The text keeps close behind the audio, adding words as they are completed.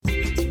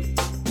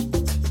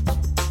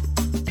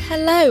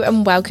Hello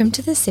and welcome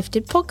to the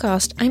Sifted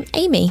podcast. I'm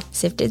Amy,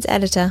 Sifted's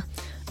editor.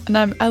 And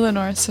I'm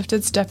Eleanor,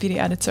 Sifted's deputy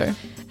editor.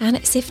 And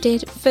at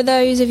Sifted, for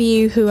those of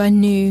you who are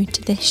new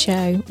to this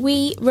show,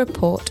 we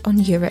report on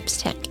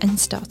Europe's tech and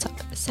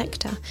startup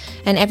sector.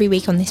 And every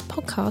week on this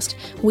podcast,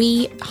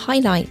 we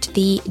highlight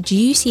the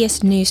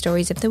juiciest news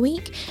stories of the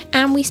week,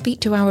 and we speak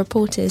to our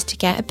reporters to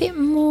get a bit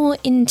more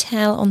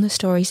intel on the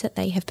stories that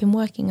they have been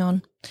working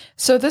on.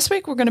 So this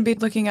week we're going to be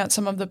looking at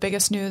some of the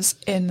biggest news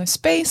in the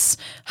space,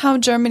 how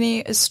Germany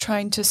is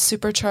trying to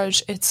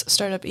supercharge its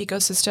startup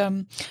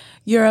ecosystem,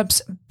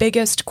 Europe's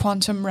biggest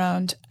quantum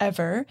round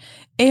ever,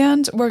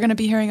 and we're going to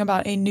be hearing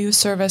about a new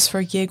service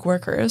for gig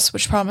workers,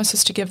 which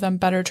promises to give them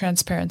better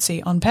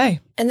transparency on pay.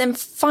 And then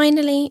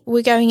finally,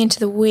 we're going into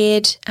the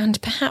weird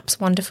and perhaps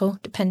wonderful,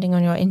 depending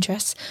on your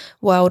interests,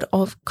 world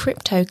of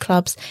crypto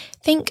clubs.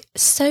 Think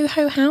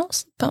Soho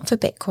House, but for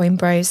Bitcoin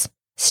bros.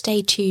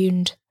 Stay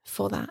tuned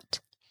for that.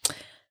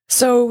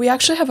 So we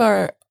actually have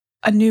a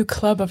new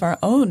club of our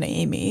own,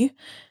 Amy,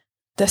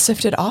 the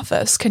Sifted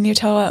Office. Can you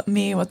tell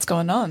me what's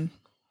going on?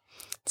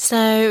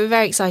 So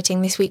very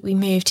exciting. This week we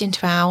moved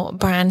into our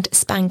brand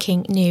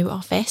spanking new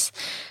office.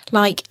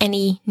 Like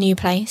any new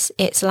place,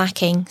 it's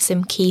lacking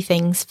some key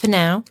things for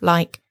now,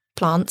 like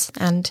plants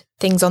and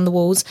things on the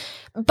walls.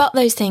 But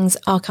those things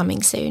are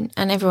coming soon,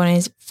 and everyone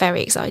is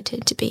very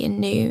excited to be in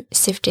new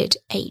Sifted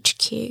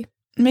HQ.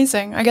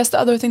 Amazing. I guess the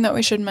other thing that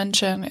we should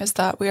mention is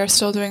that we are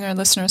still doing our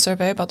listener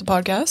survey about the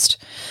podcast.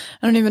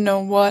 I don't even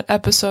know what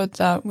episode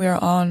that we're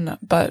on,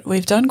 but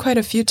we've done quite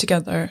a few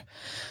together,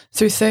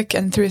 through thick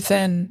and through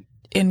thin,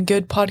 in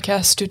good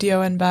podcast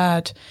studio and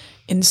bad,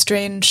 in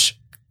strange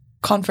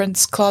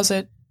conference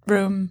closet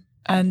room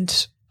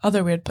and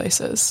other weird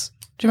places.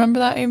 Do you remember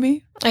that,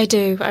 Amy? I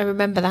do. I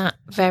remember that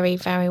very,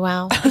 very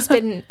well. It's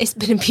been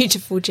a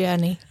beautiful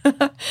journey.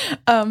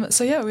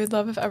 So yeah, we'd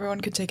love if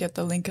everyone could take it.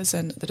 The link is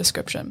in the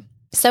description.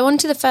 So on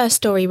to the first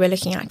story we're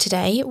looking at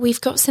today.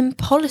 We've got some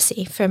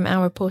policy from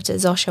our reporter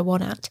Zosha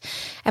Wonat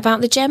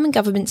about the German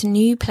government's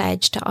new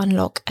pledge to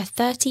unlock a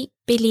 €30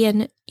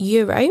 billion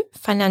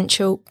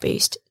financial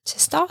boost to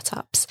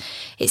startups.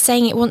 It's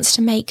saying it wants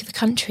to make the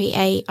country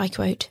a, I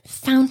quote,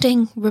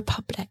 founding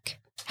republic.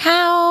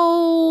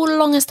 How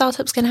long are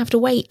startups going to have to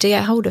wait to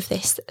get hold of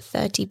this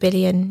 €30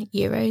 billion,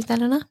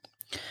 Eleanor?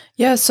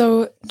 Yeah,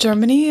 so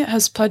Germany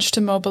has pledged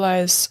to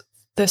mobilize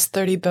this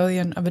 30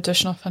 billion of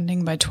additional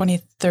funding by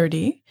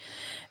 2030.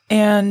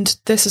 And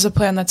this is a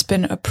plan that's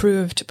been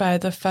approved by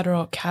the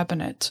federal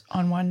cabinet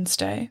on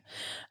Wednesday.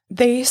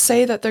 They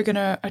say that they're going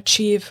to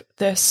achieve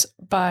this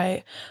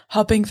by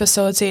helping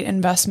facilitate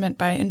investment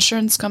by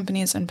insurance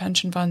companies and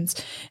pension funds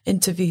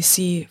into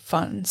VC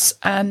funds.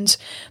 And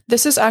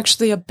this is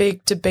actually a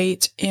big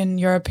debate in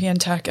European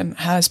tech and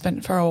has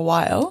been for a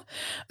while.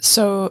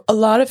 So a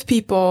lot of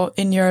people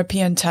in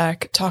European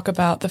tech talk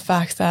about the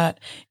fact that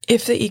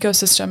if the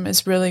ecosystem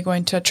is really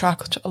going to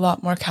attract a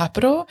lot more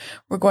capital,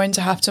 we're going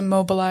to have to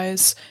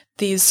mobilize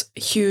these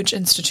huge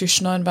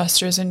institutional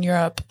investors in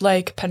Europe,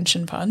 like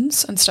pension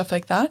funds and stuff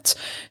like that,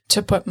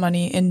 to put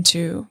money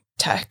into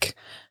tech.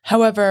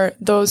 However,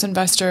 those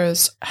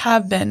investors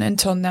have been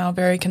until now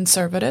very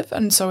conservative,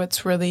 and so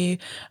it's really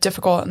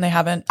difficult, and they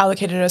haven't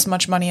allocated as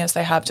much money as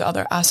they have to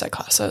other asset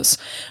classes.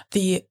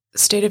 The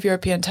State of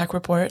European Tech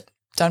report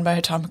done by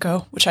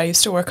Atomico, which I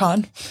used to work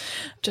on,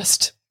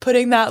 just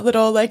putting that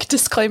little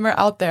disclaimer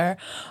out there,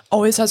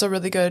 always has a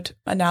really good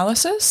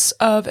analysis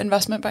of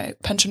investment by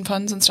pension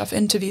funds and stuff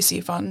into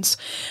VC funds.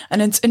 And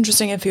it's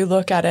interesting if you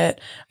look at it,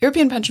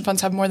 European pension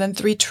funds have more than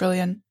 3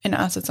 trillion in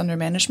assets under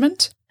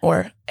management,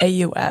 or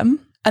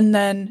AUM. And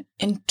then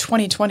in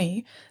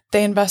 2020,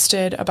 they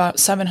invested about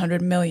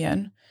 700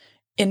 million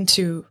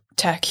into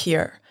tech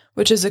here,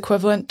 which is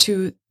equivalent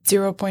to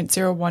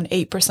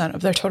 0.018%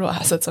 of their total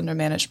assets under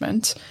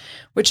management,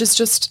 which is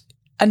just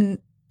an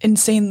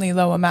insanely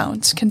low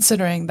amount,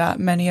 considering that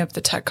many of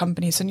the tech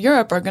companies in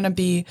Europe are going to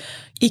be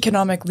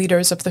economic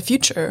leaders of the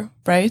future,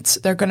 right?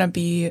 They're going to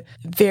be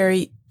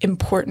very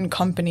important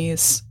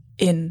companies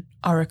in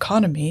our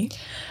economy.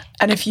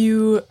 And if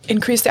you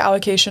increase the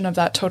allocation of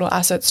that total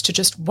assets to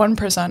just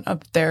 1%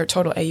 of their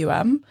total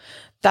AUM,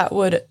 that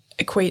would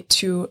equate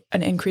to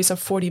an increase of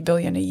 40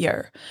 billion a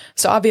year.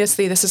 So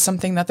obviously this is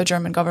something that the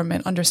German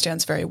government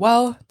understands very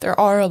well. There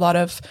are a lot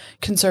of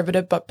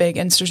conservative but big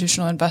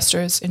institutional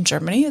investors in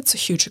Germany. It's a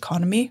huge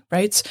economy,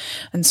 right?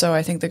 And so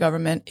I think the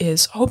government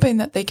is hoping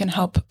that they can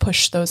help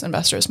push those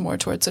investors more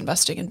towards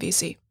investing in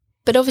VC.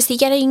 But obviously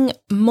getting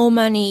more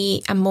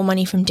money and more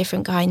money from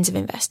different kinds of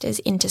investors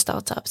into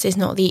startups is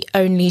not the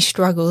only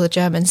struggle the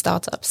German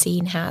startup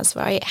scene has,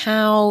 right?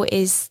 How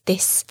is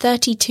this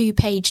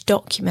 32-page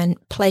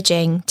document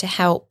pledging to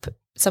help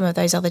some of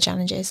those other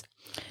challenges?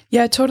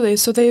 Yeah, totally.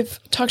 So they've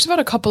talked about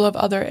a couple of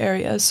other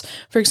areas.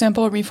 For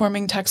example,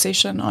 reforming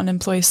taxation on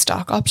employee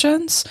stock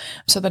options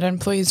so that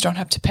employees don't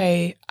have to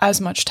pay as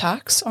much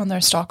tax on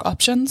their stock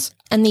options.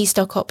 And these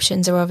stock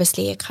options are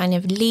obviously a kind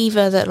of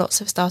lever that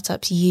lots of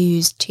startups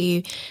use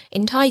to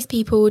entice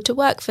people to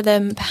work for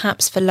them,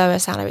 perhaps for lower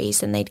salaries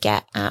than they'd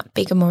get at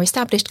bigger, more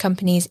established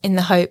companies, in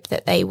the hope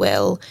that they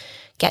will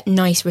get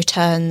nice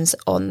returns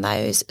on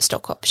those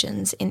stock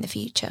options in the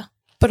future.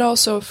 But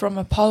also from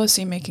a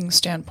policy-making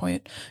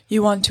standpoint,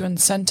 you want to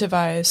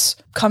incentivize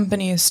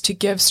companies to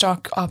give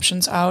stock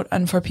options out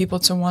and for people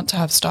to want to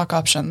have stock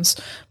options,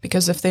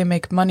 because if they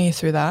make money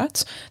through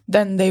that,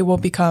 then they will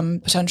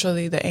become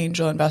potentially the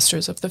angel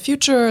investors of the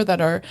future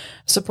that are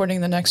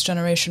supporting the next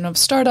generation of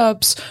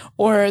startups,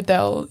 or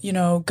they'll,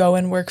 go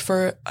and work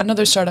for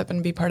another startup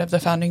and be part of the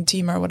founding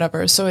team or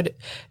whatever. So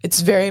it's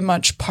very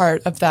much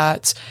part of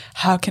that.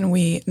 How can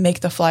we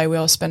make the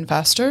flywheel spin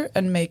faster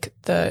and make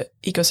the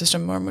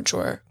ecosystem more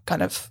mature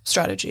kind of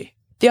strategy?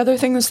 The other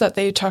things that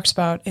they talked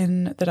about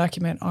in the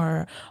document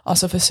are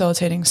also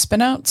facilitating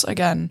spinouts.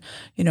 Again,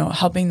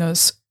 helping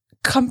those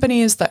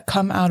companies that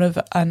come out of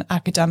an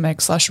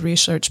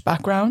academic/research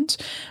background,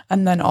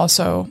 and then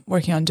also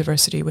working on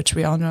diversity, which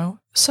we all know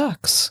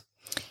sucks.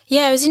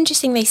 Yeah, it was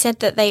interesting. They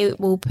said that they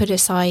will put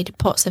aside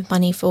pots of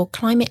money for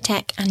climate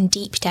tech and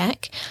deep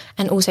tech,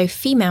 and also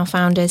female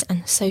founders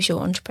and social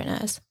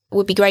entrepreneurs. It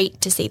would be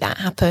great to see that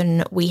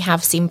happen. We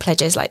have seen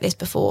pledges like this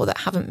before that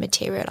haven't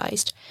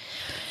materialised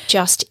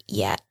just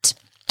yet.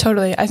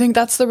 Totally. I think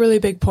that's the really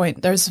big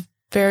point. There's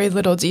very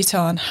little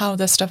detail on how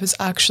this stuff is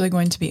actually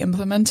going to be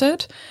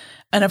implemented.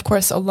 And of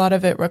course, a lot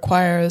of it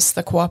requires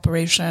the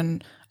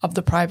cooperation of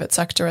the private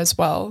sector as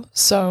well.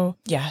 So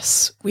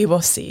yes, we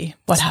will see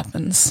what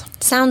happens.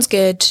 Sounds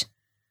good.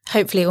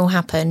 Hopefully it will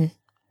happen.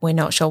 We're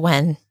not sure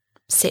when.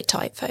 Sit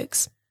tight,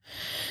 folks.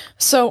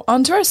 So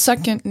on to our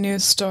second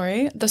news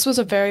story. This was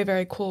a very,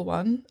 very cool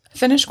one.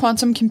 Finnish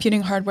quantum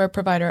computing hardware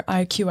provider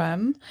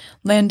IQM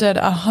landed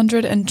a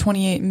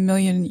 €128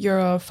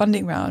 million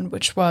funding round,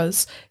 which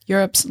was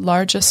Europe's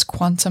largest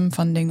quantum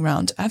funding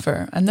round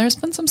ever. And there's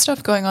been some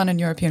stuff going on in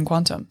European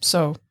quantum.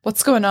 So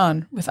what's going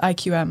on with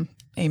IQM,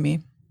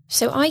 Amy?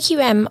 So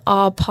IQM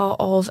are part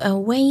of a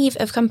wave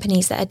of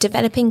companies that are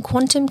developing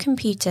quantum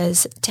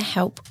computers to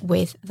help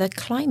with the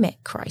climate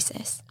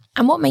crisis.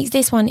 And what makes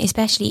this one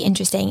especially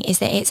interesting is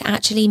that it's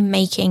actually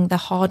making the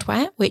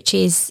hardware, which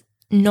is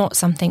not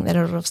something that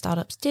a lot of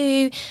startups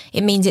do.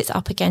 It means it's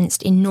up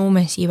against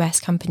enormous US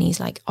companies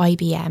like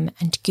IBM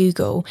and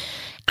Google,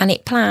 and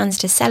it plans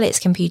to sell its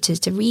computers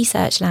to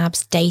research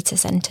labs, data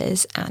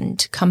centers,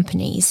 and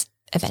companies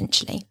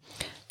eventually.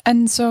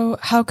 And so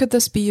how could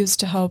this be used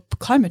to help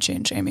climate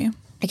change, Amy?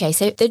 Okay,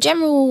 so the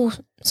general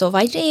sort of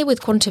idea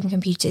with quantum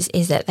computers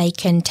is that they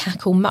can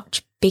tackle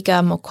much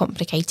bigger, more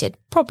complicated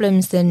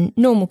problems than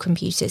normal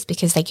computers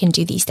because they can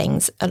do these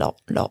things a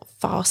lot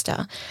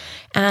faster.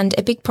 And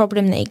a big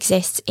problem that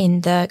exists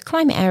in the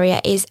climate area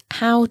is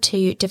how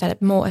to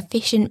develop more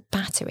efficient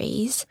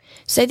batteries.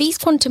 So these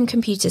quantum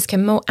computers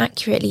can more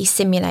accurately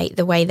simulate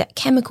the way that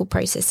chemical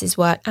processes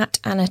work at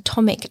an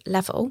atomic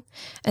level,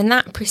 and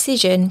that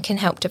precision can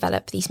help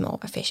develop these more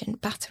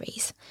efficient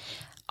batteries.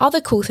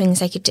 Other cool things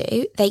they could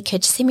do, they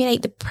could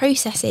simulate the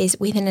processes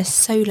within a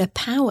solar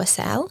power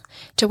cell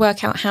to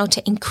work out how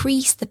to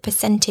increase the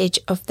percentage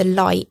of the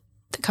light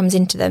that comes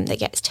into them that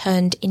gets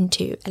turned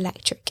into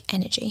electric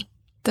energy.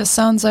 This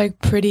sounds like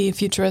pretty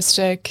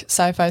futuristic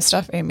sci-fi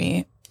stuff,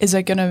 Amy. Is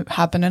it going to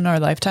happen in our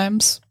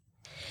lifetimes?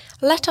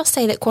 Let us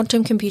say that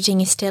quantum computing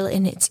is still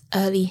in its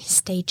early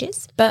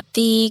stages, but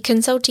the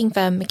consulting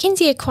firm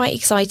McKinsey are quite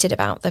excited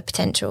about the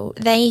potential.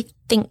 They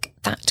think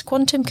that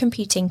quantum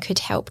computing could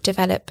help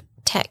develop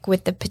tech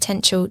with the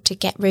potential to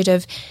get rid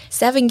of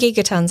 7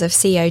 gigatons of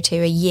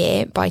CO2 a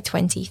year by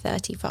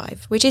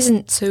 2035, which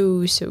isn't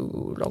so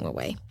long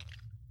away.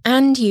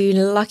 And you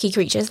lucky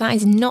creatures, that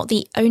is not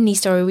the only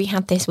story we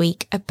had this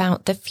week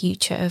about the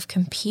future of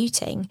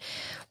computing.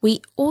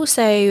 We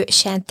also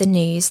shared the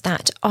news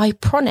that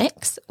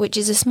Ipronics, which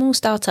is a small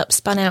startup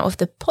spun out of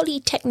the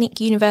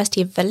Polytechnic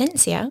University of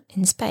Valencia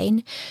in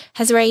Spain,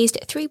 has raised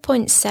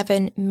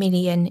 €3.7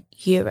 million.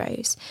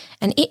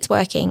 And it's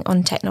working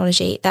on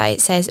technology that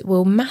it says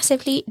will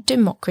massively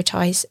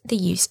democratise the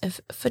use of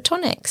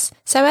photonics.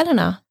 So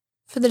Eleanor,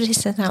 for the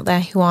listeners out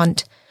there who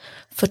aren't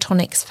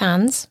photonics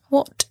fans,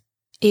 what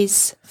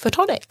is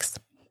photonics?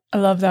 I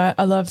love that.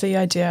 I love the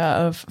idea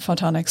of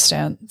photonics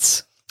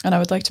stands, and I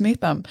would like to meet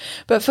them.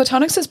 But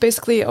photonics is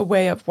basically a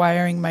way of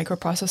wiring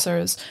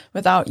microprocessors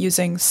without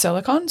using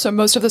silicon. So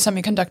most of the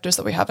semiconductors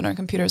that we have in our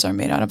computers are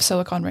made out of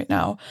silicon right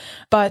now.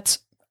 But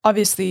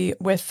obviously,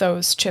 with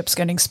those chips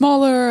getting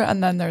smaller,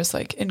 and then there's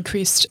like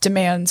increased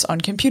demands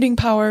on computing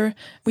power,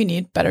 we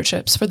need better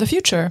chips for the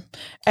future.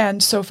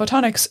 And so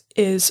photonics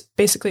is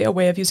basically a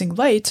way of using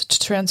light to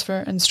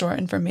transfer and store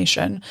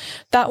information.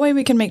 That way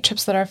we can make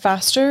chips that are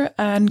faster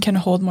and can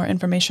hold more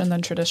information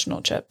than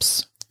traditional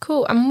chips.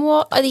 Cool. And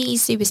what are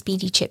these super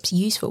speedy chips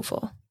useful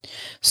for?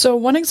 So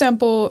one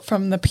example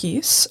from the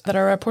piece that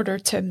our reporter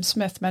Tim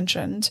Smith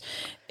mentioned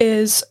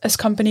is a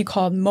company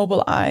called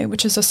Mobileye,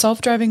 which is a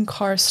self-driving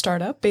car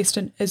startup based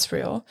in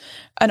Israel.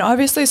 And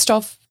obviously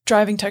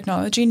driving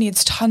technology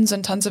needs tons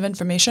and tons of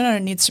information, and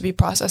it needs to be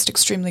processed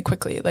extremely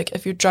quickly. Like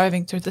if you're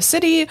driving through the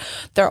city,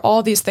 there are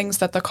all these things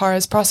that the car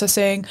is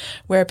processing,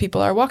 where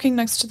people are walking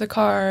next to the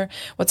car,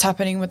 what's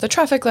happening with the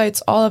traffic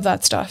lights, all of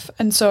that stuff.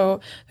 And so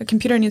the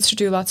computer needs to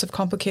do lots of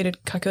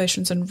complicated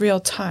calculations in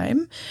real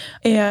time.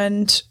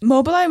 And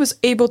Mobileye was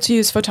able to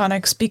use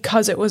photonics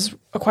because it was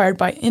acquired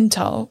by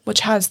Intel,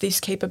 which has these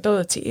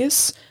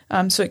capabilities.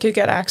 So it could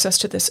get access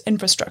to this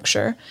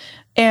infrastructure.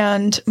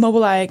 And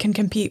Mobileye can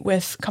compete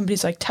with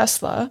companies like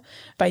Tesla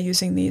by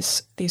using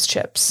these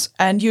chips.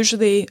 And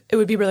usually it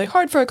would be really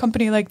hard for a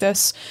company like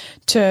this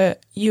to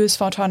use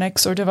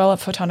photonics or develop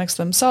photonics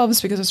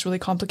themselves because it's really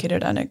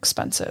complicated and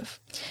expensive.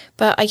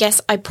 But I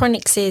guess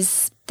Ipronics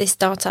is this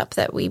startup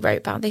that we wrote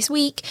about this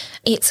week.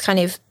 It's kind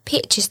of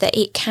pitches that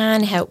it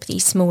can help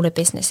these smaller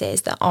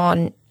businesses that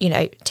aren't,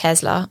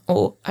 Tesla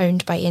or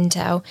owned by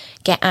Intel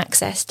get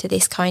access to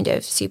this kind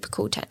of super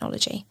cool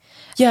technology.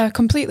 Yeah,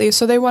 completely.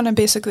 So they want to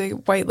basically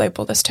white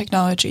label this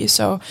technology.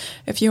 So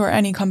if you are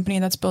any company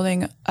that's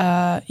building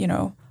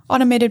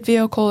automated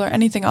vehicle or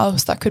anything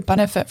else that could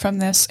benefit from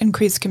this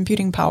increased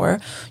computing power,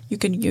 you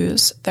can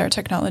use their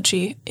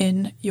technology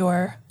in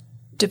your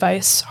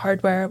device,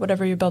 hardware,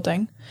 whatever you're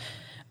building.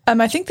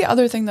 I think the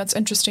other thing that's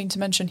interesting to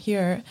mention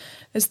here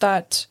is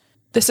that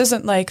this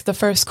isn't like the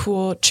first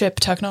cool chip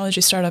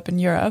technology startup in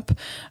Europe.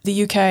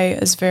 The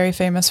UK is very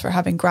famous for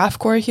having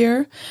GraphCore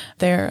here.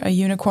 They're a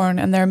unicorn,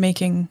 and they're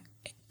making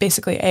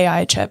basically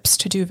AI chips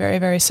to do very,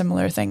 very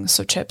similar things.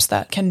 So chips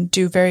that can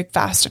do very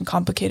fast and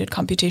complicated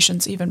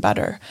computations even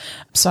better.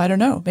 So I don't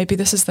know, maybe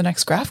this is the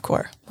next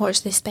GraphCore.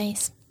 Watch this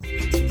space.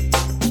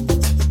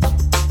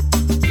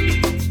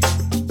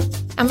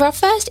 And for our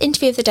first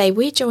interview of the day,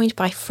 we're joined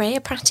by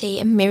Freya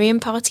Pratty and Miriam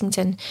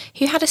Partington,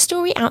 who had a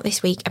story out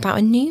this week about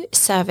a new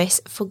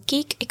service for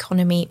gig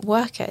economy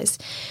workers,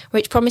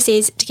 which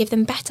promises to give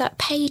them better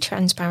pay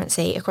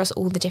transparency across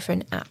all the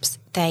different apps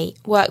they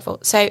work for.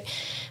 So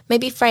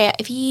maybe, Freya,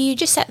 if you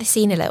just set the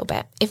scene a little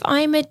bit. If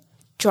I'm a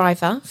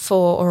driver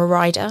or a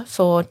rider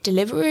for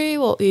Deliveroo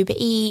or Uber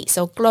Eats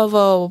or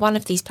Glovo or one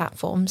of these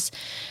platforms,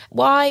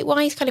 why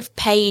is kind of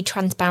pay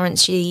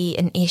transparency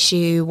an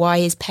issue? Why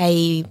is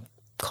pay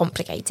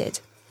complicated?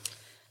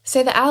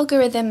 So the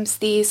algorithms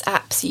these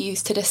apps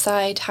use to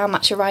decide how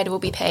much a rider will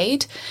be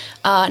paid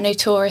are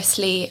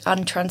notoriously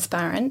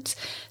untransparent.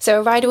 So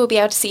a rider will be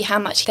able to see how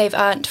much they've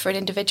earned for an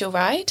individual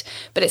ride,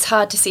 but it's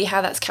hard to see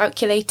how that's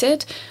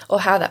calculated or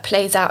how that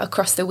plays out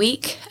across the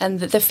week, and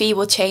the fee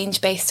will change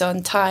based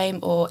on time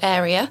or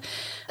area.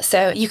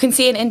 So you can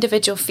see an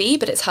individual fee,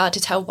 but it's hard to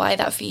tell why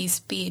that fee's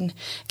been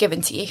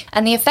given to you.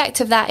 And the effect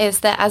of that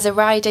is that as a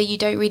rider, you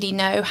don't really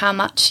know how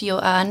much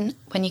you'll earn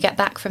when you get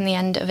back from the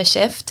end of a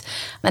shift.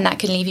 And that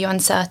can leave you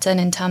uncertain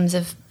in terms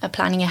of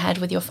planning ahead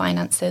with your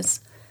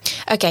finances.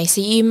 Okay, so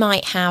you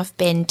might have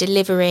been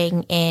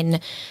delivering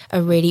in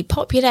a really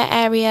popular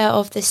area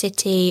of the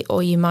city,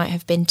 or you might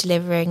have been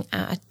delivering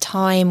at a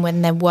time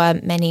when there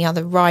weren't many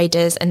other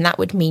riders, and that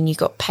would mean you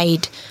got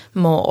paid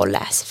more or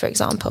less, for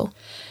example.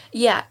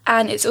 Yeah,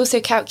 and it's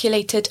also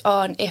calculated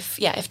on if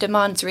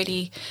demand's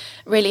really,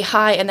 really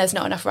high and there's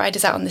not enough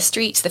riders out on the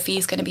streets, the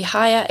fee's going to be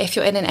higher. If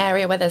you're in an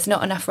area where there's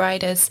not enough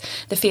riders,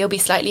 the fee will be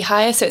slightly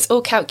higher. So it's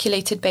all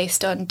calculated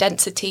based on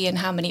density and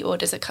how many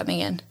orders are coming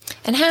in.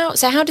 And how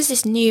does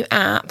this new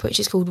app, which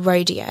is called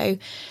Rodeo,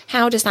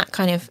 how does that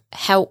kind of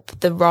help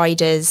the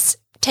riders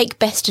take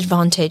best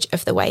advantage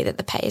of the way that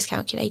the pay is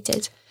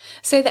calculated?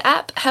 So the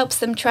app helps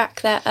them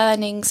track their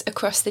earnings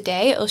across the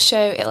day.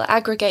 It'll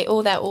aggregate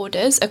all their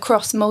orders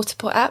across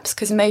multiple apps,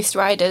 because most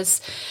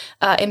riders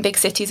in big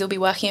cities will be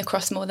working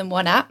across more than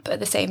one app at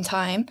the same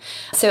time.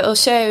 So it'll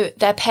show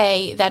their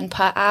pay then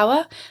per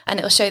hour, and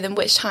it'll show them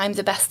which times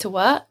are best to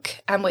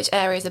work and which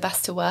areas are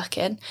best to work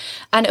in.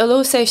 And it'll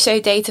also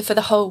show data for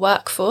the whole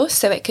workforce,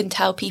 so it can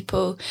tell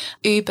people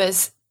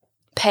Uber's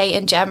pay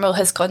in general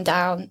has gone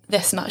down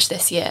this much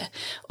this year,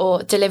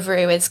 or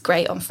Deliveroo is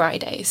great on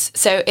Fridays.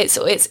 So it's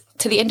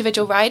to the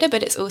individual rider,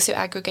 but it's also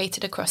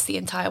aggregated across the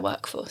entire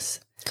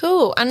workforce.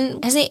 Cool.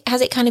 And has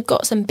it kind of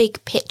got some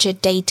big picture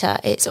data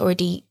it's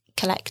already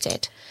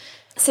collected?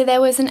 So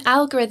there was an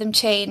algorithm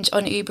change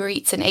on Uber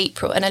Eats in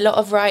April, and a lot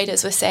of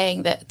riders were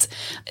saying that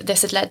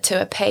this had led to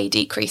a pay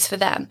decrease for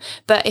them.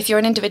 But if you're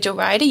an individual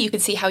rider, you can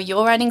see how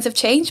your earnings have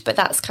changed, but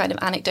that's kind of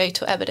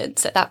anecdotal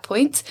evidence at that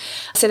point.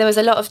 So there was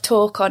a lot of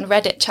talk on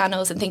Reddit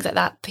channels and things like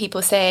that,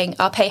 people saying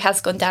our pay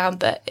has gone down,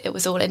 but it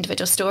was all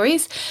individual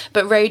stories.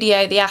 But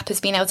Rodeo, the app,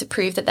 has been able to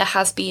prove that there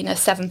has been a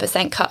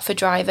 7% cut for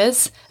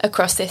drivers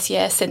across this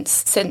year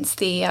since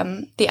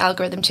the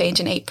algorithm change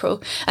in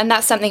April. And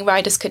that's something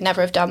riders could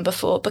never have done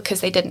before,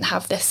 because they didn't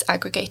have this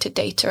aggregated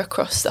data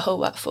across the whole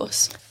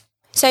workforce.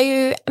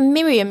 So,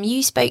 Miriam,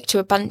 you spoke to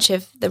a bunch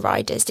of the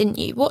riders, didn't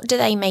you? What do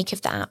they make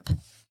of the app?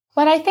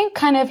 Well, I think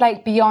kind of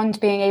like beyond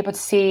being able to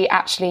see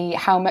actually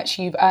how much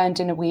you've earned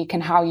in a week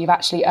and how you've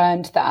actually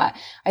earned that,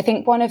 I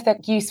think one of the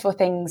useful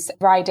things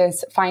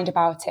riders find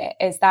about it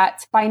is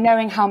that by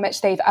knowing how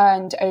much they've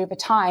earned over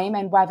time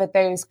and whether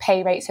those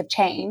pay rates have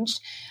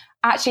changed,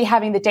 actually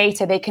having the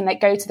data, they can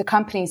like go to the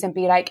companies and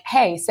be like,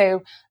 hey,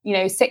 so,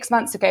 6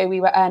 months ago we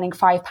were earning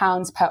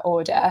 £5 per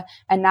order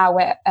and now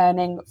we're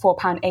earning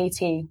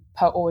 £4.80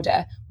 per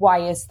order. Why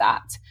is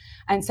that?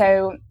 And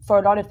so for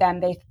a lot of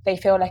them, they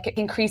feel like it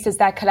increases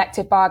their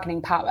collective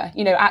bargaining power.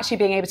 Actually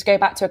being able to go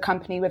back to a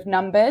company with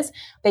numbers,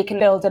 they can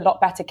build a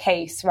lot better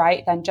case,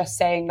 right? Than just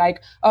saying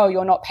like, oh,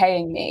 you're not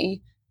paying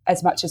me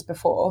as much as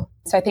before.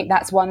 So I think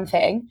that's one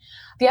thing.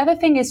 The other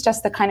thing is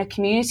just the kind of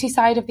community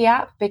side of the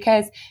app,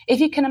 because if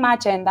you can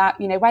imagine that,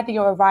 whether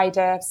you're a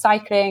rider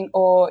cycling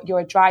or you're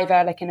a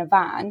driver like in a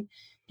van,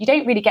 you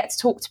don't really get to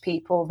talk to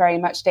people very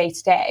much day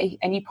to day,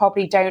 and you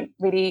probably don't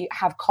really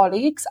have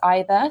colleagues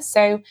either.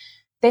 So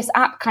this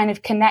app kind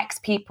of connects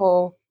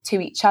people to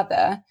each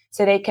other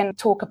so they can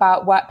talk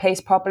about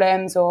workplace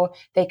problems, or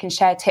they can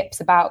share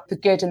tips about the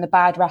good and the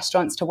bad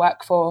restaurants to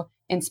work for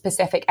in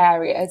specific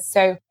areas.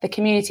 So the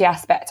community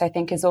aspect, I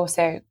think, is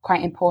also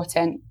quite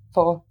important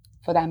for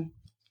them.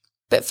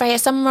 But Freya,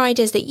 some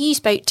riders that you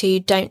spoke to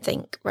don't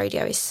think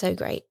Rodeo is so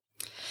great.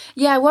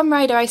 Yeah, one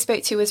rider I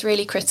spoke to was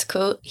really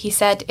critical. He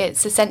said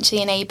it's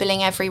essentially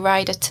enabling every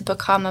rider to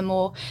become a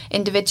more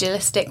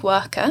individualistic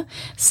worker.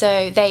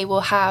 So they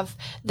will have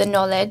the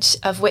knowledge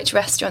of which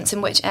restaurants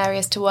and which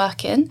areas to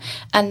work in.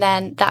 And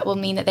then that will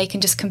mean that they can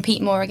just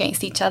compete more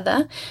against each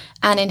other.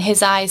 And in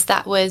his eyes,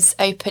 that was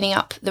opening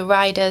up the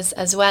riders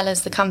as well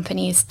as the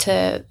companies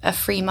to a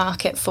free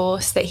market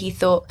force that he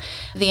thought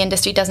the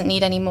industry doesn't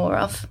need any more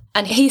of.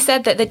 And he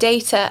said that the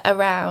data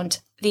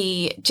around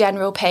the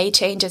general pay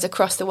changes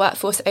across the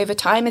workforce over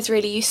time is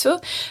really useful,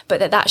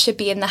 but that should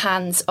be in the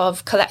hands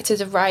of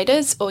collectives of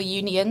riders or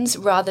unions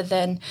rather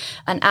than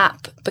an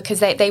app, because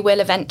they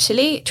will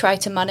eventually try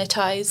to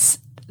monetize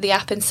the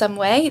app in some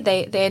way.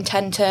 They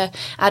intend to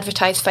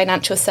advertise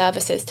financial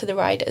services to the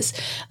riders.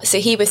 So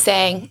he was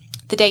saying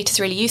the data is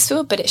really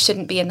useful, but it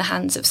shouldn't be in the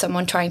hands of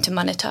someone trying to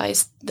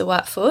monetize the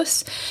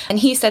workforce. And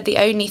he said the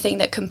only thing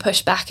that can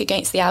push back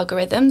against the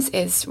algorithms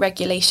is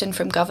regulation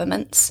from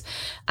governments,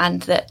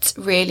 and that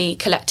really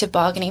collective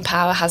bargaining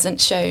power hasn't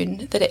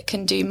shown that it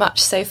can do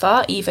much so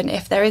far, even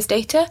if there is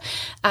data.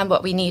 And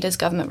what we need is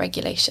government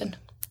regulation.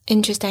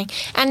 Interesting.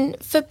 And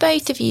for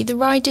both of you, the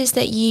riders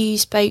that you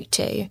spoke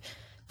to,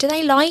 do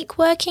they like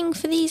working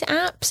for these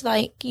apps?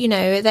 Like,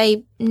 are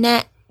they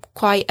net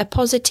quite a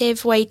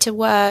positive way to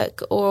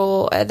work,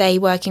 or are they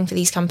working for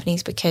these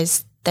companies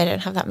because they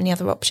don't have that many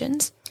other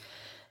options?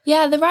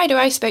 Yeah, the rider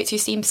I spoke to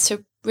seems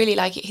to really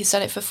like it. He's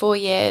done it for 4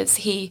 years.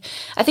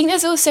 I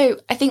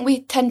think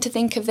we tend to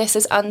think of this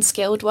as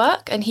unskilled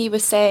work. And he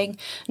was saying,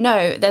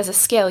 no, there's a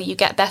skill. You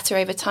get better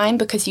over time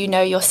because you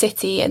know your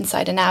city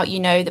inside and out. You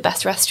know the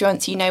best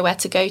restaurants, you know where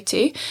to go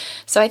to.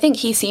 So I think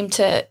he seemed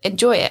to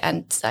enjoy it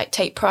and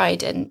take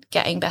pride in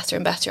getting better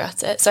and better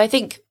at it. So I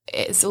think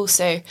it's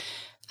also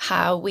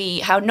how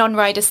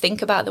non-riders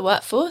think about the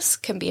workforce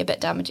can be a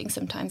bit damaging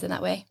sometimes in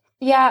that way.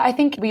 Yeah, I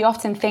think we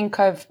often think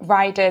of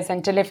riders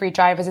and delivery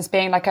drivers as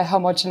being like a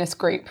homogenous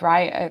group,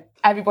 right?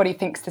 Everybody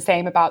thinks the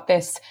same about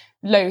this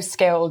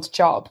low-skilled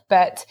job.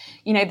 But,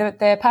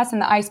 the person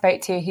that I spoke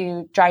to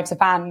who drives a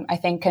van, I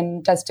think,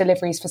 and does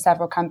deliveries for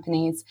several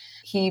companies,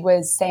 he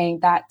was saying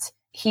that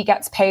he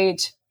gets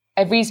paid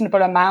a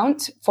reasonable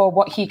amount for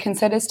what he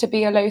considers to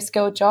be a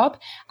low-skilled job,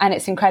 and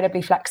it's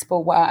incredibly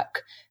flexible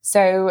work.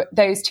 So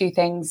those two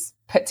things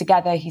put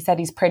together, he said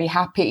he's pretty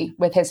happy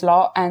with his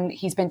lot, and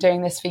he's been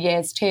doing this for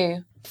years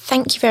too.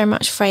 Thank you very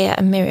much, Freya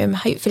and Miriam.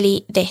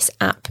 Hopefully this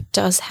app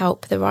does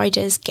help the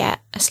riders get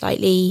a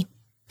slightly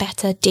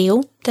better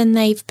deal than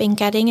they've been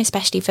getting,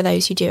 especially for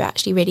those who do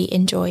actually really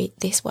enjoy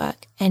this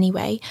work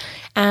anyway.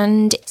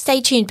 And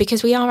stay tuned,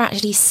 because we are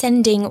actually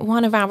sending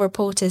one of our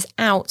reporters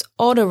out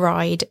on a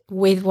ride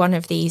with one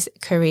of these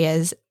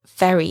couriers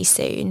very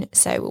soon.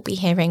 So we'll be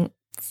hearing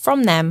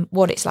from them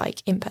what it's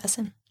like in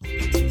person.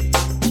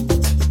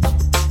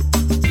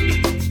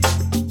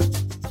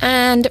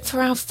 And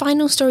for our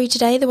final story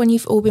today, the one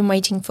you've all been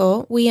waiting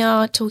for, we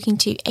are talking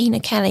to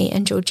Aina Kelly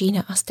and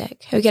Georgina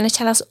Ustek, who are going to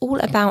tell us all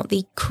about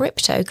the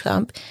Crypto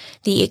Club,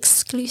 the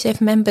exclusive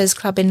members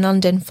club in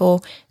London for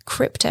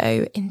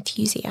crypto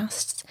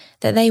enthusiasts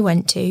that they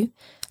went to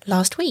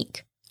last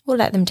week. We'll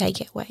let them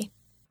take it away.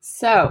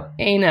 So,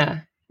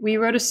 Aina, we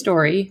wrote a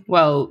story.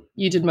 Well,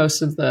 you did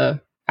most of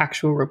the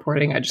actual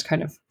reporting. I just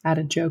kind of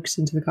added jokes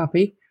into the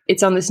copy.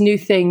 It's on this new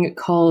thing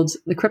called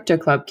the Crypto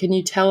Club. Can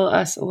you tell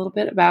us a little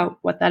bit about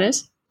what that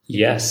is?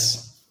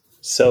 Yes.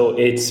 So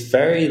it's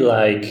very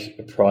like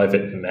a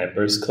private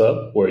members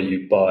club where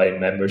you buy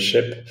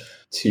membership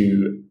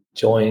to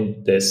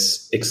join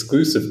this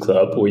exclusive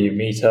club where you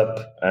meet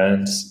up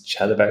and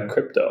chat about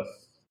crypto.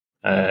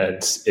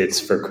 And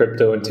it's for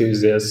crypto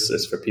enthusiasts.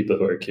 It's for people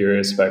who are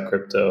curious about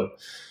crypto.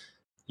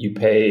 You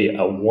pay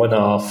a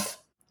one-off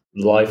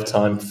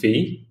lifetime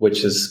fee,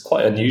 which is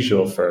quite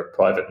unusual for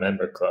private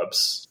member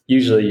clubs.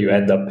 Usually you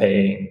end up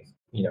paying,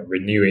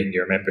 renewing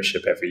your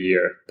membership every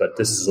year, but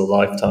this is a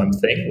lifetime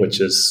thing, which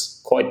is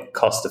quite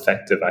cost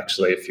effective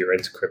actually if you're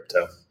into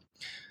crypto.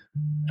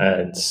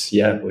 And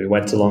yeah, we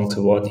went along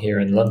to one here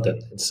in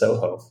London, in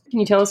Soho. Can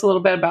you tell us a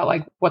little bit about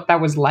like what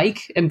that was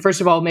like? And first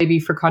of all, maybe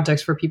for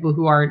context for people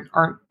who aren't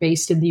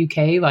based in the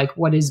UK, like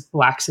what is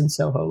Blacks in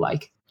Soho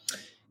like?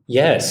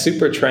 Yeah,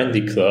 super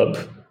trendy club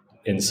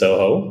in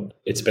Soho.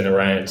 It's been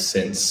around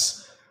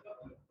since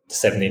the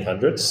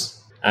 1700s.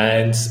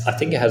 And I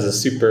think it has a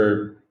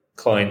super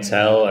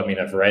clientele. I mean,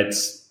 I've read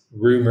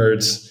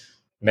rumored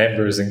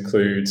members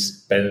include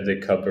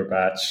Benedict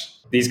Cumberbatch,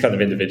 these kind of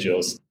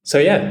individuals. So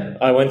yeah,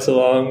 I went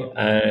along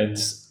and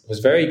was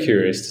very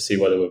curious to see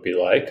what it would be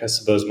like. I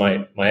suppose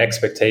my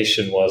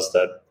expectation was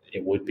that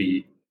it would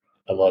be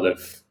a lot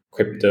of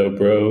crypto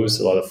bros,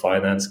 a lot of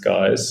finance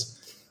guys.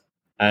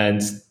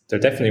 And there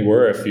definitely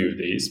were a few of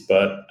these,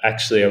 but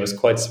actually I was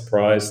quite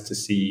surprised to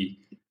see,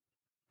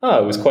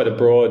 it was quite a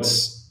broad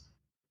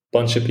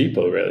bunch of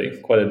people, really,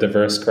 quite a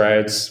diverse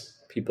crowd,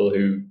 people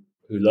who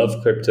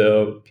love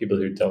crypto, people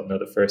who don't know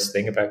the first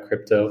thing about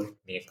crypto,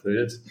 me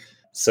included.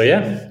 So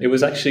yeah, it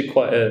was actually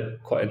quite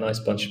a nice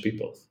bunch of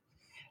people.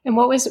 And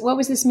what was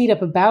this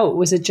meetup about?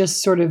 Was it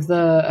just sort of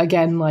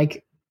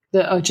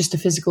just a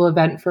physical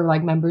event for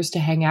like members to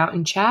hang out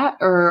and chat,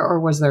 or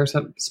was there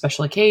some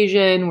special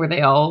occasion? Were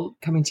they all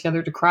coming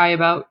together to cry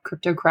about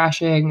crypto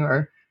crashing,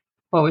 or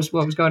what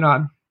was going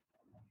on?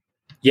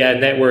 Yeah,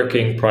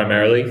 networking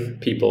primarily,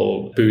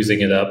 people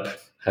boozing it up,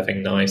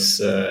 having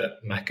nice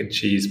mac and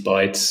cheese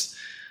bites.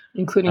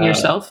 Including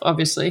yourself,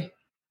 obviously.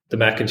 The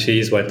mac and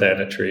cheese went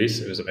down a tree.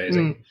 It was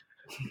amazing.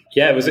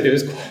 Yeah, it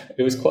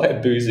was quite a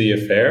boozy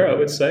affair, I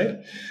would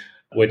say,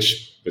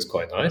 which was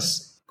quite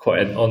nice.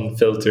 Quite an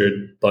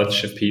unfiltered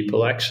bunch of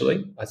people,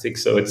 actually. I think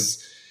so.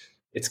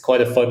 It's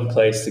quite a fun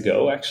place to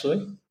go,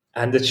 actually.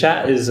 And the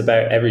chat is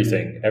about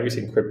everything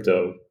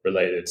crypto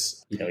related.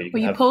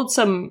 You pulled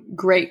some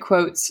great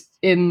quotes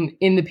in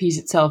the piece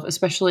itself,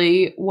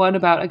 especially one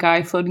about a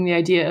guy floating the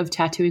idea of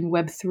tattooing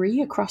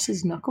Web3 across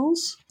his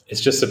knuckles. It's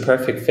just a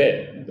perfect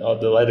fit. All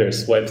the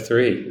letters,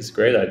 Web3. It's a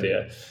great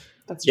idea.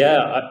 That's true.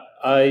 Yeah,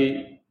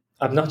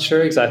 I'm not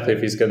sure exactly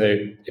if he's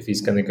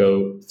gonna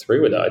go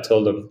through with it. I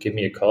told him, give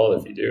me a call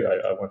if you do.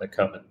 I want to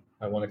come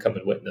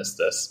and witness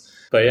this.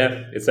 But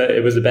yeah,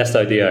 it was the best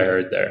idea I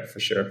heard there for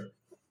sure.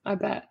 I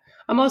bet.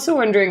 I'm also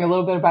wondering a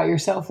little bit about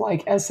yourself,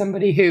 like as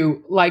somebody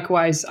who,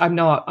 likewise, I'm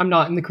not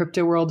in the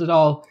crypto world at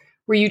all.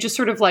 Were you just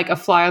sort of like a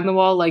fly on the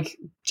wall, like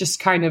just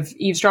kind of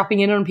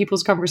eavesdropping in on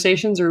people's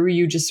conversations, or were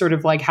you just sort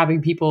of like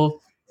having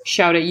people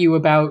shout at you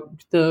about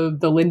the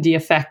Lindy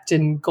effect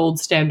and gold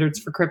standards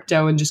for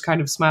crypto and just kind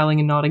of smiling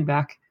and nodding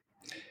back?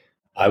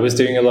 I was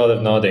doing a lot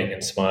of nodding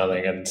and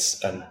smiling and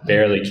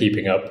barely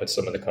keeping up with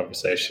some of the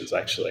conversations,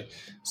 actually.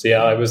 So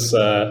yeah, I was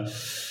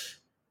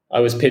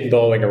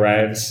pinballing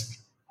around,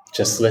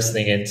 just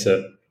listening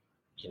into,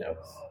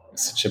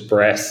 such a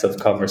breadth of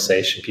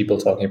conversation, people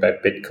talking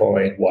about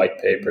Bitcoin, white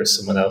papers,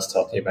 someone else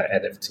talking about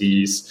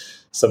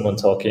NFTs, someone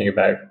talking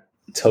about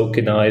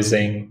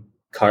tokenizing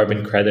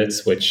carbon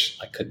credits, which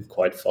I couldn't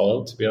quite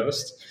follow, to be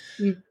honest.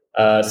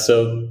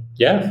 So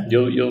yeah,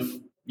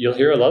 you'll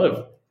hear a lot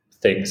of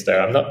things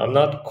there. I'm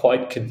not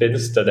quite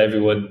convinced that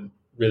everyone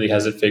really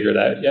has it figured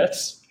out yet,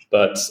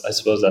 but I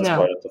suppose that's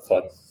part of the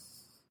fun.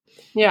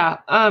 Yeah.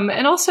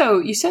 And also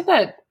you said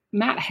that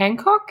Matt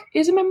Hancock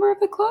is a member of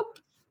the club,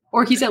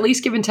 or he's at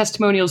least given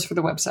testimonials for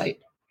the website.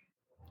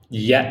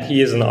 Yeah,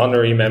 he is an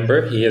honorary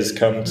member. He has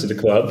come to the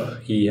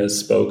club. He has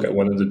spoke at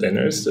one of the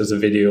dinners. There's a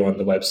video on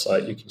the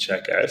website you can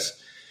check out.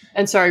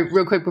 And sorry,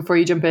 real quick before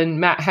you jump in,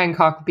 Matt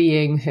Hancock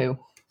being who?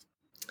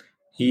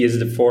 He is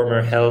the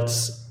former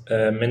health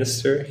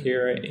minister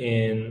here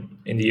in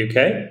the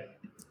UK.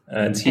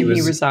 And he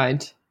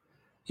resigned.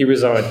 He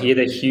resigned. He had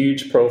a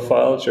huge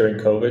profile during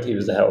COVID. He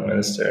was the health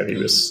minister, and he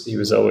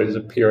was always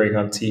appearing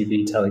on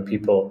TV telling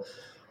people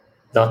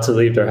not to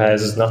leave their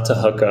houses, not to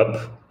hook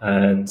up.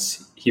 And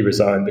he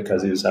resigned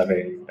because he was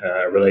having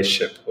a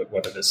relationship with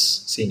one of his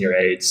senior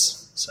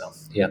aides. So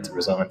he had to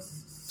resign.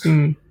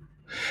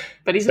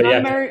 But he's an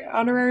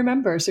honorary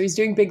member, so he's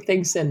doing big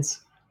things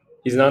since.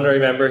 He's an honorary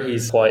member.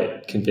 He's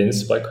quite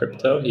convinced by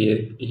crypto.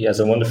 He has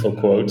a wonderful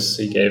quote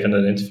he gave in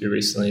an interview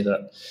recently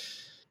that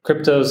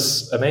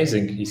crypto's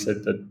amazing. He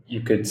said that you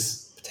could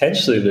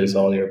potentially lose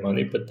all your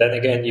money, but then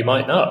again, you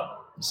might not.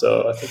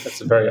 So I think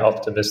that's a very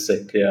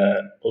optimistic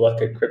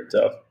look at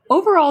crypto.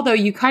 Overall, though,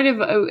 you kind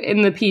of,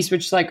 in the piece,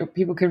 which like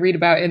people could read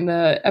about in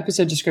the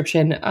episode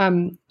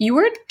description, you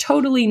weren't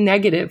totally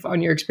negative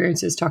on your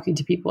experiences talking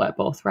to people at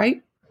both,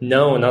 right?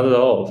 No, not at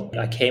all.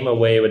 I came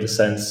away with a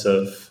sense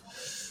of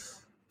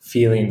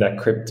feeling that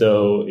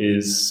crypto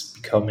is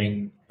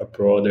becoming a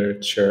broader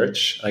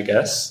church, I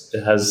guess.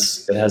 It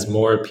has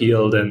more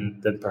appeal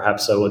than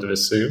perhaps I would have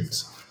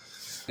assumed.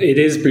 It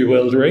is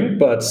bewildering,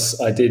 but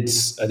I did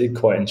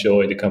quite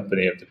enjoy the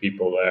company of the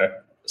people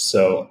there.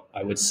 So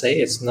I would say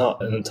it's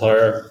not an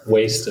entire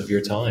waste of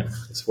your time.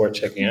 It's worth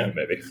checking out,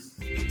 maybe.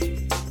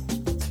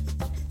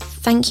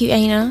 Thank you,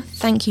 Aina.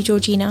 Thank you,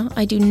 Georgina.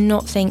 I do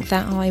not think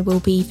that I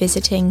will be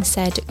visiting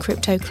said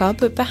crypto club,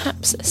 but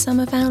perhaps some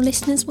of our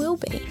listeners will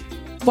be.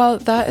 Well,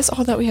 that is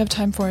all that we have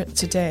time for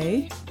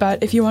today.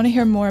 But if you want to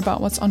hear more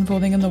about what's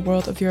unfolding in the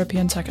world of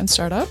European tech and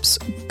startups,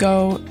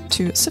 go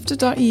to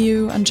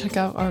sifted.eu and check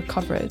out our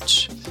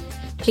coverage.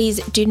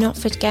 Please do not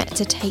forget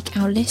to take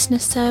our listener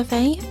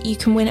survey. You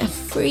can win a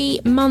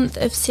free month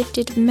of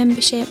Sifted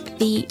membership.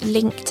 The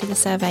link to the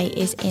survey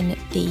is in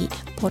the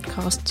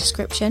podcast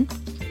description.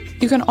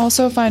 You can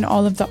also find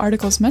all of the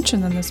articles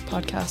mentioned in this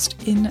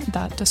podcast in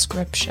that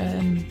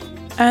description.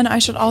 And I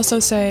should also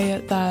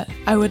say that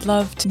I would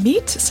love to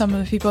meet some of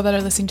the people that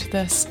are listening to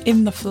this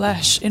in the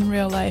flesh, in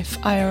real life,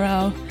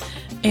 IRL.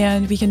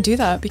 And we can do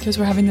that because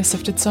we're having the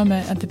Sifted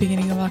Summit at the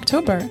beginning of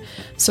October.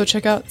 So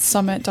check out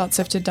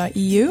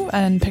summit.sifted.eu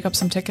and pick up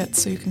some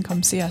tickets so you can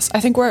come see us.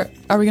 I think are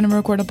we going to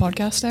record a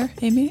podcast there,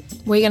 Amy?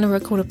 We're going to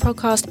record a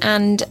podcast,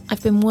 and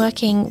I've been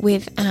working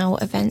with our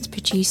events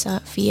producer,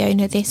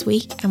 Fiona, this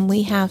week, and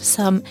we have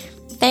some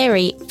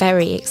very,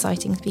 very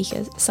exciting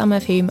speakers, some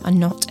of whom are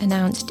not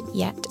announced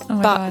yet.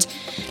 Oh but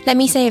let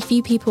me say a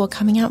few people are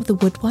coming out of the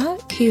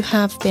woodwork who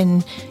have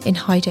been in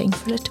hiding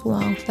for a little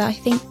while that I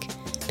think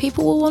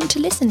people will want to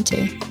listen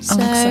to. So I'm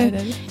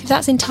excited. If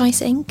that's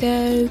enticing,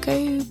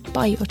 go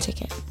buy your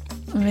ticket.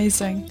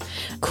 Amazing.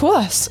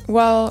 Cool.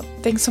 Well,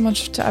 thanks so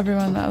much to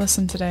everyone that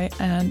listened today,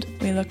 and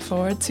we look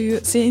forward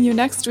to seeing you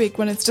next week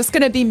when it's just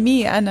going to be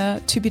me and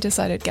a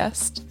to-be-decided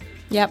guest.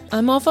 Yep,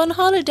 I'm off on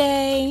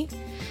holiday.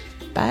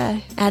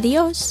 Bye.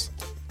 Adios.